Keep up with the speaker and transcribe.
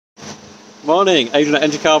Morning, Adrian at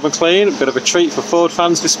Engine Carbon Clean. A bit of a treat for Ford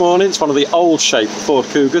fans this morning. It's one of the old shape Ford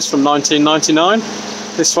Cougars from 1999.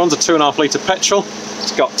 This one's a 2.5 litre petrol.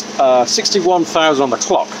 It's got 61,000 on the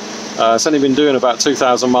clock. It's only been doing about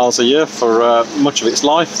 2,000 miles a year for much of its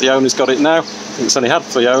life. The owner's got it now. I think it's only had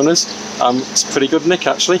 3 owners. It's pretty good nick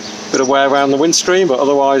actually. Bit of wear around the windscreen, but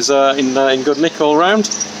otherwise in good nick all round.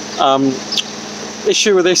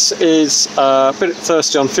 Issue with this is a bit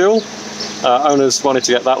thirsty on fuel. Owners wanted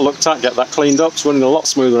to get that looked at, get that cleaned up. It's running a lot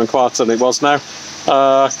smoother and quieter than it was now.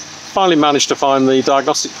 Finally managed to find the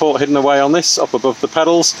diagnostic port hidden away on this, up above the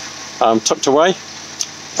pedals, tucked away.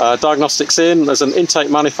 Diagnostics in, there's an intake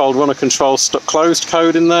manifold runner control stuck closed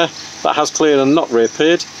code in there that has cleared and not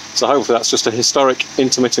reappeared, so hopefully that's just a historic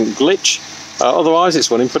intermittent glitch. Otherwise it's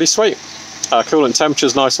running pretty sweet. Coolant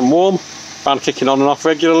temperature's nice and warm, fan kicking on and off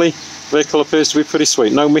regularly. Vehicle appears to be pretty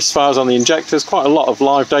sweet. No misfires on the injectors. Quite a lot of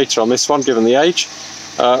live data on this one given the age.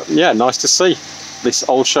 Yeah, nice to see this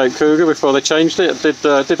old shape Cougar before they changed it.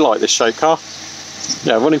 I did like this shape car.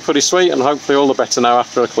 Yeah, running pretty sweet and hopefully all the better now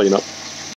after a clean up.